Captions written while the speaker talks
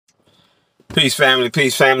Peace, family.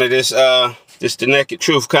 Peace, family. This the Naked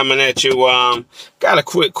Truth coming at you. Got a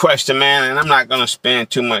quick question, man, and I'm not gonna spend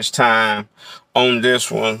too much time on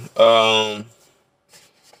this one. But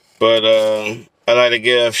I'd like to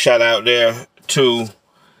give a shout out there to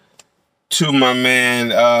my man,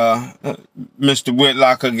 Mr.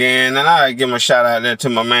 Whitlock again, and I give him a shout out there to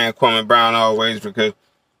my man Kwame Brown always, because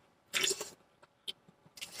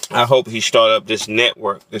I hope he start up this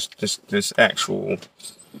network, this actual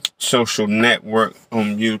social network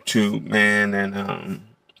on YouTube, man, and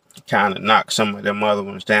kind of knock some of them other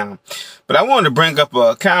ones down. But I wanted to bring up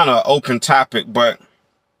a kind of open topic, but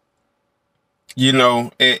you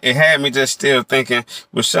know, it had me just still thinking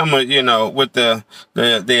with some of, you know, with the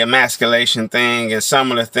emasculation thing and some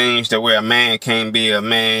of the things that where a man can't be a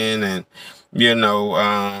man, and you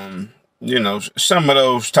know, some of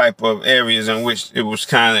those type of areas in which it was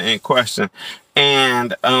kind of in question.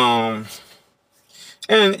 And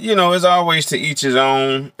you know, it's always to each his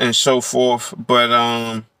own and so forth.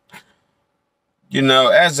 But you know,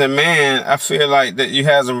 as a man, I feel like that you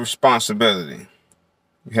have a responsibility.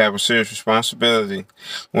 You have a serious responsibility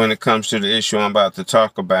when it comes to the issue I'm about to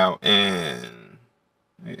talk about. And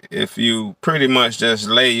if you pretty much just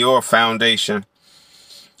lay your foundation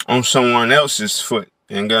on someone else's foot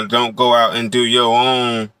and don't go out and do your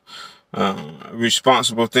own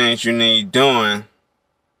responsible things you need doing,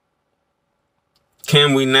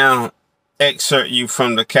 can we now exert you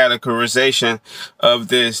from the categorization of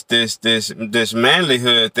this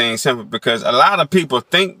manlyhood thing, simply because a lot of people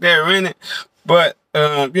think they're in it, but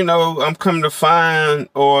you know, I'm coming to find,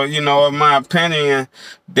 or you know, in my opinion,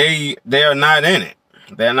 they are not in it.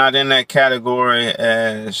 They're not in that category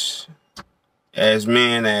as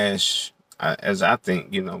men, as I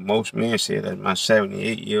think, you know, most men see it. As my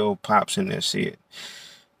 78-year-old pops in there see it.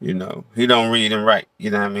 You know, he don't read and write. You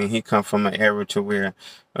know what I mean? He come from an era to where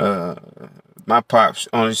my pops,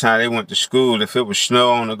 only time they went to school, if it was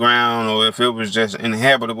snow on the ground or if it was just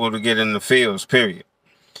inhabitable to get in the fields, period.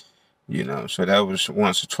 You know, so that was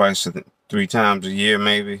once or twice, 3 times a year,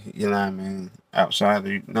 maybe, you know what I mean, outside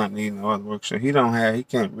of not needing no other work. So he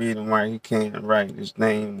can't read and write, he can't write his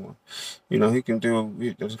name, or, you know, he can do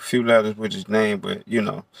there's a few letters with his name, but, you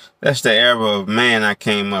know, that's the era of man I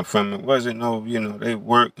came up from. It wasn't no, you know, they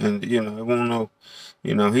work and, you know, it won't no,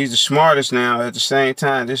 you know, he's the smartest now. At the same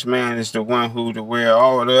time, this man is the one who, to where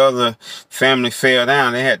all the other family fell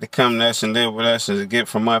down, they had to come to us and live with us and to get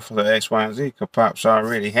from us for the X, Y, and Z, because Pops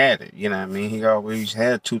already had it. You know what I mean? He always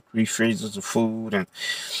had 2, 3 freezers of food, and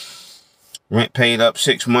rent paid up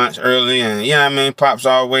 6 months early. And, you know what I mean? Pops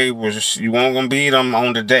always was, you weren't going to beat him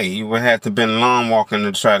on the day. You would have to been lawn walking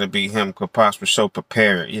to try to beat him, because Pops was so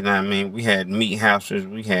prepared. You know what I mean? We had meat houses.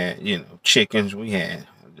 We had, you know, chickens. We had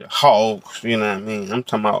hogs, you know what I mean? I'm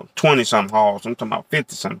talking about 20-something hogs. I'm talking about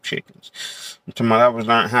 50-something chickens. I'm talking about I was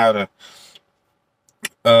learning how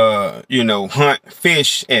to, you know, hunt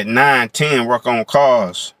fish at 9, 10, work on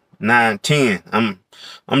cars, 9, 10.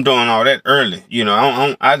 I'm doing all that early. You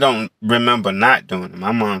know, I don't remember not doing it.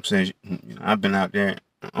 My mom says, you know, I've been out there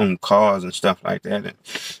on cars and stuff like that. And,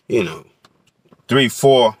 you know, 3,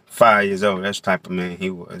 4, 5 years old, that's the type of man he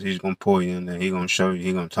was. He's going to pull you in there. He's going to show you.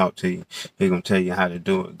 He's going to talk to you. He's going to tell you how to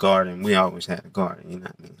do it. Garden. We always had a garden, you know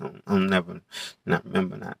what I mean? I'm never not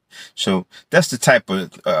remember that. So that's the type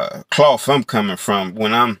of cloth I'm coming from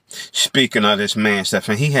when I'm speaking of this man stuff.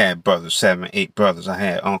 And he had brothers, 7, 8 brothers. I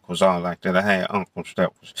had uncles all like that. I had uncles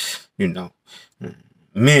that was, you know,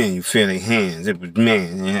 men, you feel their hands. It was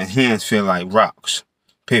men. And hands feel like rocks,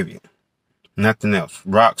 period. Nothing else.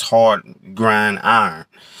 Rocks, hard, grind, iron.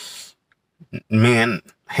 Men,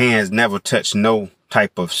 hands never touch no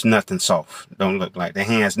type of nothing soft. Don't look like their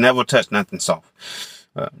hands never touch nothing soft.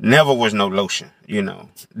 Never was no lotion, you know.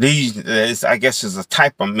 These, I guess, is a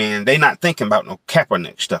type of men. They not thinking about no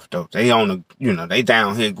Kaepernick stuff, though. They on the, you know, they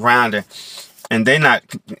down here grinding. And they not,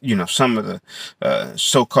 you know, some of the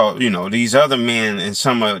so-called, you know, these other men and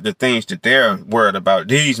some of the things that they're worried about.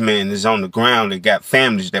 These men is on the ground. They got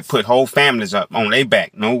families that put whole families up on their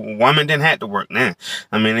back. No woman didn't have to work now.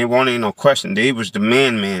 I mean, they won't ain't no question. They was the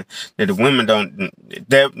man that the women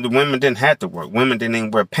the women didn't have to work. Women didn't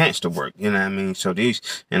even wear pants to work. You know what I mean? So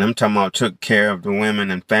these, and I'm talking about took care of the women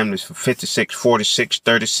and families for 56, 46,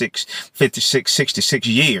 36, 56, 66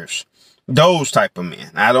 years. Those type of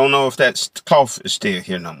men. I don't know if that cloth is still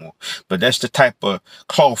here no more, but that's the type of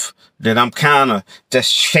cloth that I'm kind of just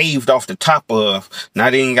shaved off the top of. And I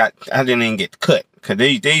didn't even get cut, because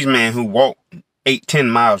these men who walk 8, 10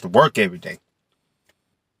 miles to work every day.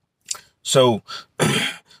 So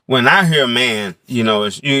when I hear man, you know,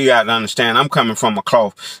 you got to understand, I'm coming from a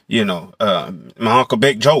cloth, you know, my Uncle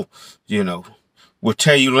Big Joe, you know, will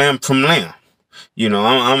tell you limb from limb.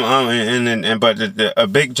 But a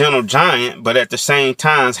big gentle giant, but at the same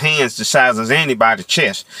time, hands the size of anybody's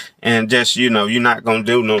chest. And just, you're not going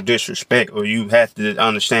to do no disrespect, or you have to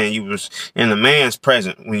understand you was in a man's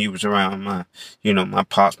present when you was around my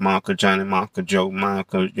pops, my Uncle Johnny, my Uncle Joe, my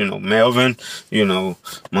Uncle, Melvin,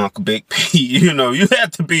 my Uncle Big P, you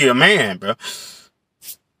have to be a man, bro.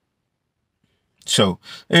 So,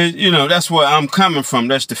 that's where I'm coming from.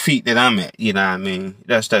 That's the feet that I'm at. You know what I mean?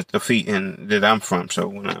 That's the feet that I'm from. So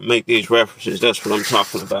when I make these references, that's what I'm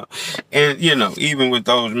talking about. And, even with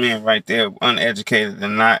those men right there, uneducated or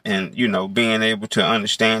not, and, being able to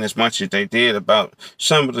understand as much as they did about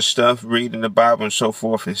some of the stuff, reading the Bible and so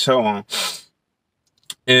forth and so on,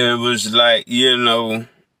 it was like,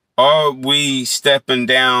 are we stepping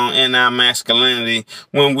down in our masculinity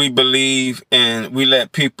when we believe and we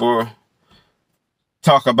let people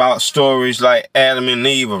talk about stories like Adam and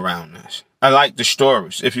Eve around us? I like the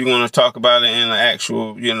stories. If you want to talk about it in an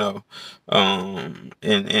actual, in a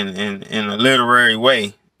literary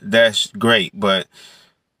way, that's great. But,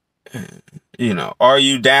 are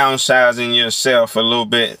you downsizing yourself a little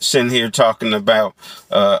bit, sitting here talking about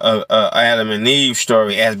Adam and Eve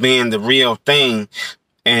story as being the real thing,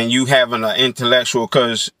 and you having an intellectual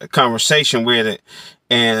conversation with it,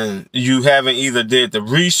 and you haven't either did the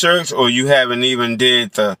research, or you haven't even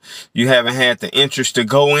you haven't had the interest to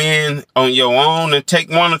go in on your own and take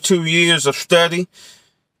 1 or 2 years of study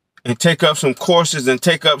and take up some courses and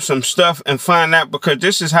take up some stuff and find out, because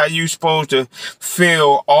this is how you supposed to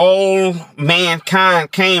feel all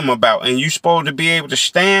mankind came about. And you supposed to be able to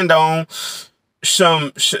stand on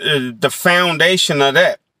the foundation of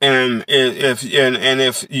that. And if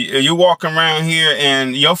you're walking around here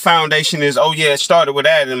and your foundation is, oh yeah, it started with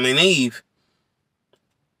Adam and Eve,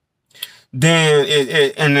 then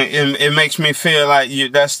it makes me feel like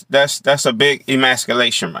that's a big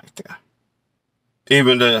emasculation right there.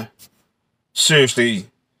 Even to seriously,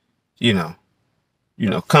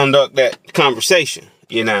 conduct that conversation.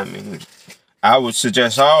 You know what I mean? I would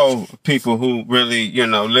suggest all people who really,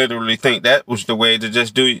 literally think that was the way to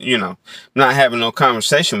just do, not having no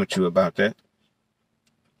conversation with you about that.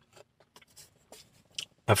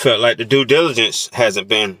 I felt like the due diligence hasn't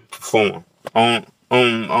been performed on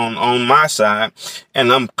my side,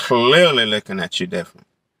 and I'm clearly looking at you different.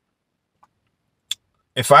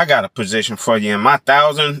 If I got a position for you in my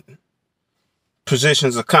 1,000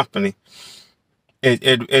 positions of company,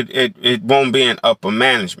 it won't be in upper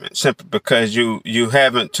management, simply because you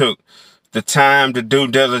haven't took the time to due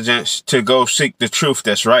diligence to go seek the truth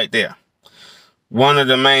that's right there. One of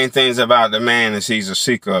the main things about the man is he's a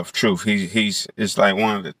seeker of truth. It's like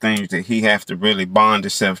one of the things that he have to really bond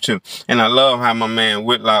himself to. And I love how my man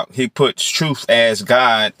Whitlock, he puts truth as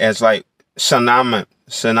God as like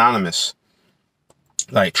synonymous.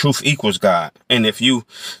 Like truth equals God. And if you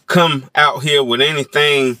come out here with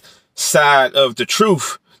anything side of the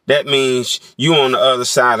truth, that means you on the other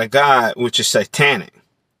side of God, which is satanic.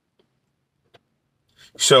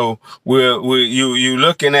 So you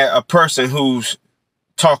looking at a person who's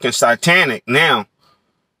talking satanic now,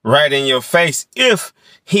 right in your face, if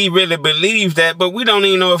he really believes that. But we don't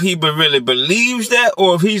even know if he really believes that,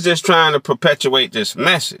 or if he's just trying to perpetuate this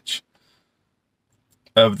message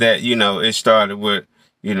of that. It started with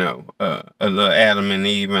a little Adam and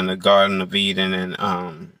Eve in the Garden of Eden,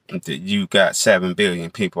 and you got 7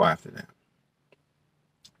 billion people after that.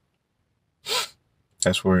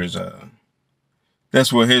 That's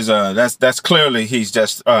clearly he's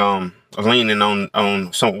just leaning on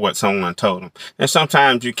what someone told him. And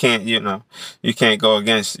sometimes you can't go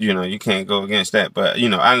against that. But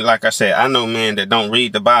like I said, I know men that don't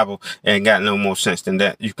read the Bible and got no more sense than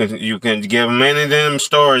that. You can give many of them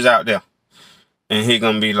stories out there, and he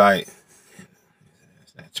gonna be like,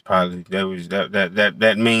 that's probably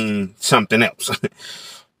that means something else.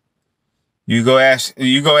 You go ask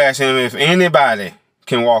him if anybody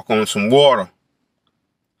can walk on some water.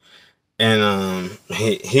 And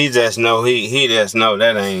he just know he just know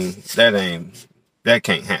that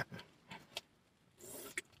can't happen.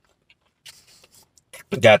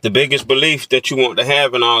 Got the biggest belief that you want to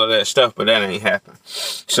have and all of that stuff, but that ain't happen.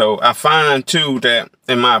 So I find too that,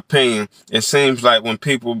 in my opinion, it seems like when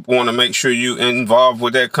people want to make sure you involved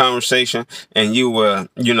with that conversation, and you were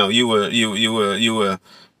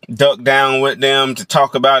duck down with them to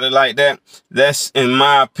talk about it like that, that's, in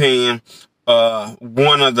my opinion,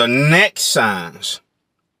 one of the next signs,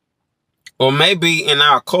 or maybe in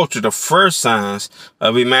our culture, the first signs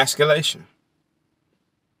of emasculation.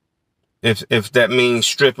 If that means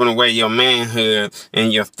stripping away your manhood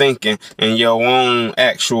and your thinking and your own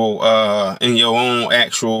actual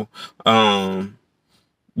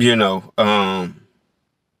you know,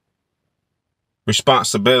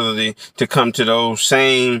 responsibility to come to those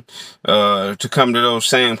same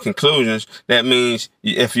conclusions. That means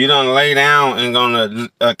if you don't lay down and gonna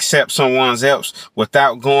accept someone else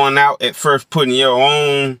without going out at first putting your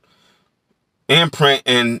own imprint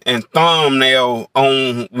and thumbnail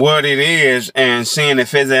on what it is and seeing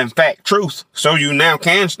if it's in fact truth, so you now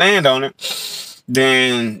can stand on it,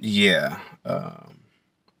 then yeah,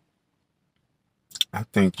 I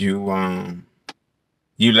think you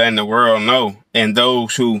letting the world know, and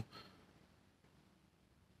those who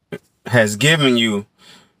has given you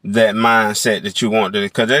that mindset that you want to,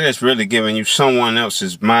 because that is really giving you someone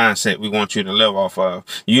else's mindset we want you to live off of.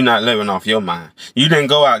 You're not living off your mind. You didn't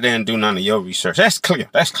go out there and do none of your research. That's clear.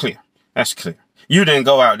 That's clear. That's clear. You didn't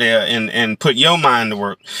go out there and put your mind to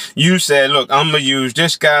work. You said, look, I'm going to use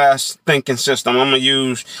this guy's thinking system. I'm going to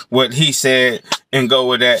use what he said and go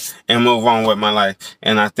with that and move on with my life.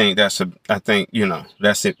 And I think that's you know,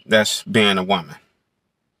 that's it. That's being a woman.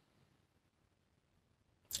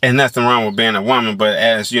 And nothing wrong with being a woman, but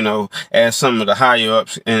as, you know, as some of the higher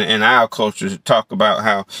ups in our culture talk about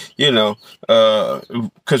how, you know,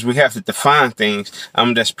 because we have to define things.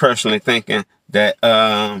 I'm just personally thinking that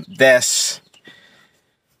that's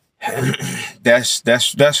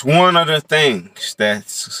one of the things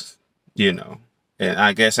that's, you know, and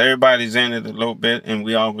I guess everybody's in it a little bit, and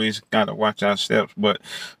we always got to watch our steps. But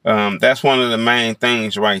that's one of the main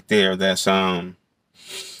things right there. That's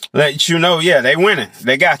let you know, yeah, they winning.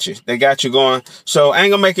 They got you. They got you going. So I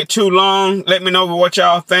ain't gonna make it too long. Let me know what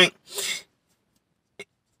y'all think.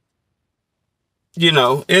 You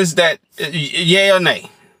know, is that yay or nay?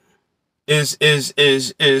 Is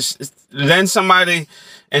letting somebody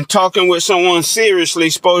and talking with someone seriously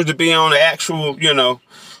supposed to be on the actual, you know,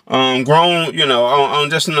 grown, you know, on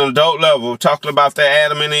just an adult level, talking about that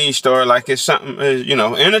Adam and Eve story like it's something, you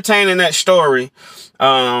know, entertaining that story,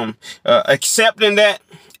 accepting that,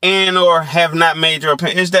 and or have not made your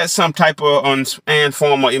opinion. Is that some type of and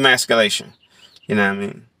form of emasculation? You know what I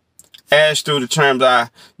mean? As through the terms I,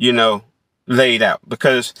 you know, laid out.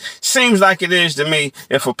 Because seems like it is to me,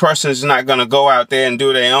 if a person's not going to go out there and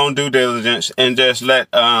do their own due diligence and just let,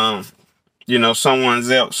 you know,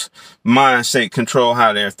 someone else's mindset control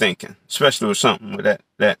how they're thinking, especially with something with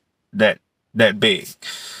that big.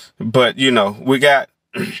 But, you know, we got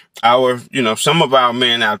our, you know, some of our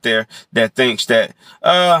men out there that thinks that,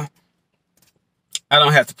 I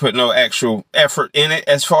don't have to put no actual effort in it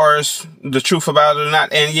as far as the truth about it or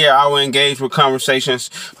not. And yeah, I will engage with conversations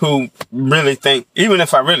who really think, even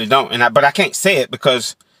if I really don't, but I can't say it,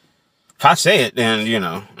 because if I say it, then, you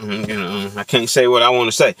know, I can't say what I want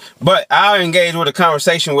to say. But I'll engage with a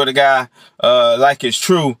conversation with a guy, like it's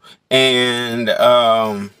true. And,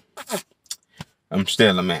 I'm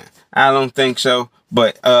still a man. I don't think so.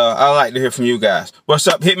 But I'd like to hear from you guys. What's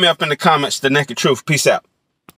up? Hit me up in the comments. The Naked Truth. Peace out.